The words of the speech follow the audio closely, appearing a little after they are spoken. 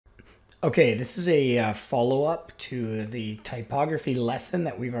Okay, this is a follow-up to the typography lesson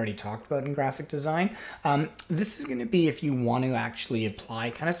that we've already talked about in graphic design. This is going to be if you want to actually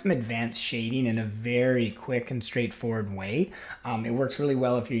apply kind of some advanced shading in a very quick and straightforward way. It works really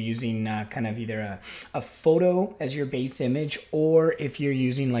well if you're using kind of either a photo as your base image, or if you're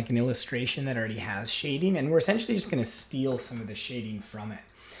using like an illustration that already has shading, and we're essentially just going to steal some of the shading from it.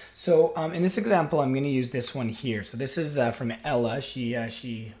 So in this example, I'm going to use this one here. So this is from Ella.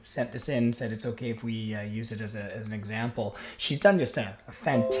 She sent this in, said it's okay if we use it as an example. She's done just a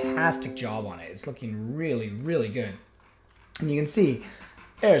fantastic job on it. It's looking really, really good. And you can see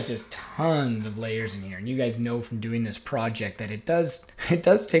there's just tons of layers in here. And you guys know from doing this project that it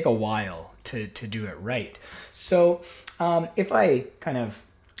does take a while to do it right. So if I kind of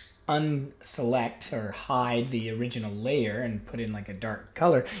unselect or hide the original layer and put in like a dark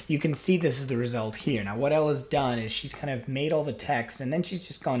color, you can see this is the result here. Now what Ella's done is she's kind of made all the text, and then she's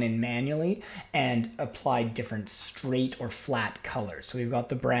just gone in manually and applied different straight or flat colors. So we've got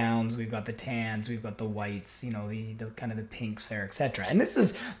the browns, we've got the tans, we've got the whites, you know, the kind of the pinks there, etc. And this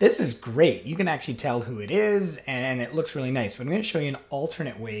is great. You can actually tell who it is, and it looks really nice. But I'm going to show you an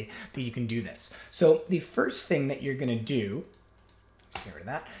alternate way that you can do this. So the first thing that you're going to do, let's get rid of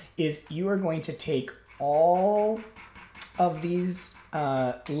that, is you are going to take all of these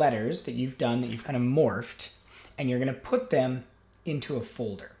letters that you've done, that you've kind of morphed, and you're going to put them into a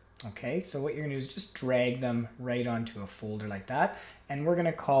folder. Okay, so what you're going to do is just drag them right onto a folder like that, and we're going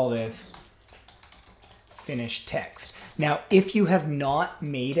to call this finished text. Now, if you have not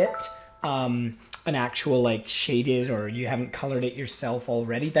made it an actual like shaded, or you haven't colored it yourself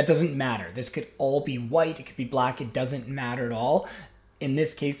already, that doesn't matter. This could all be white, it could be black, it doesn't matter at all. In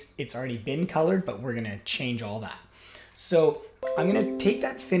this case, it's already been colored, but we're gonna change all that. So I'm gonna take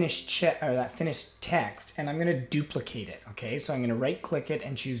that finished text and I'm gonna duplicate it. Okay, so I'm gonna right click it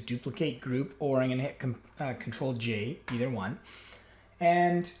and choose duplicate group, or I'm gonna hit Control J, either one.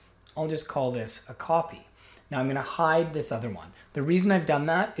 And I'll just call this a copy. Now I'm gonna hide this other one. The reason I've done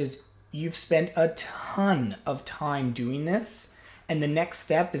that is you've spent a ton of time doing this, and the next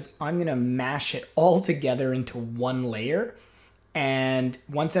step is I'm gonna mash it all together into one layer. And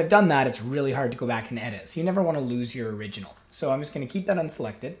once I've done that, it's really hard to go back and edit. So you never want to lose your original. So I'm just going to keep that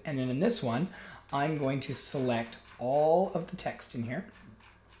unselected. And then in this one, I'm going to select all of the text in here.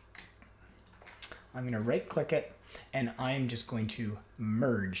 I'm going to right click it, and I'm just going to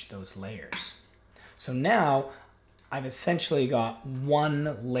merge those layers. So now I've essentially got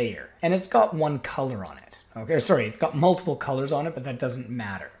one layer, and it's got one color on it. Okay, sorry, it's got multiple colors on it, but that doesn't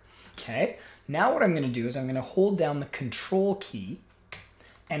matter. Okay, now what I'm going to do is I'm going to hold down the Control key,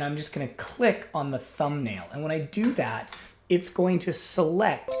 and I'm just going to click on the thumbnail. And when I do that, it's going to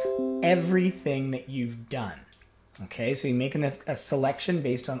select everything that you've done. Okay, so you're making a selection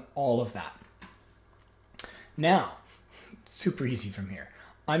based on all of that. Now, super easy from here.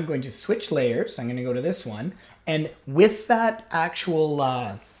 I'm going to switch layers. I'm going to go to this one, and with that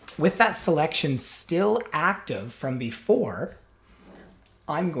actual, with that selection still active from before,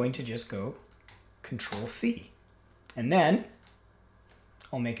 I'm going to just go Control C, and then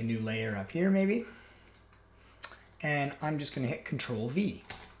I'll make a new layer up here maybe, and I'm just going to hit Control V.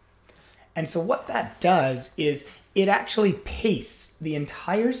 And so what that does is it actually pastes the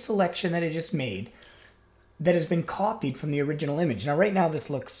entire selection that I just made that has been copied from the original image. Now right now this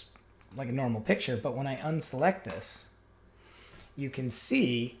looks like a normal picture, but when I unselect this, you can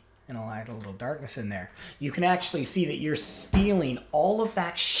see, and I'll add a little darkness in there, you can actually see that you're stealing all of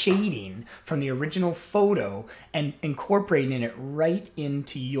that shading from the original photo and incorporating it right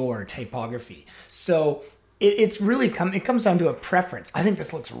into your typography. So it's really it comes down to a preference. I think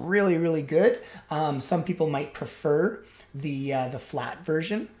this looks really, really good. Some people might prefer the flat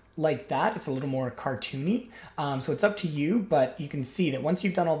version like that. It's a little more cartoony. So it's up to you, but you can see that once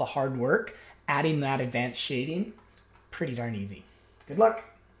you've done all the hard work, adding that advanced shading, it's pretty darn easy. Good luck.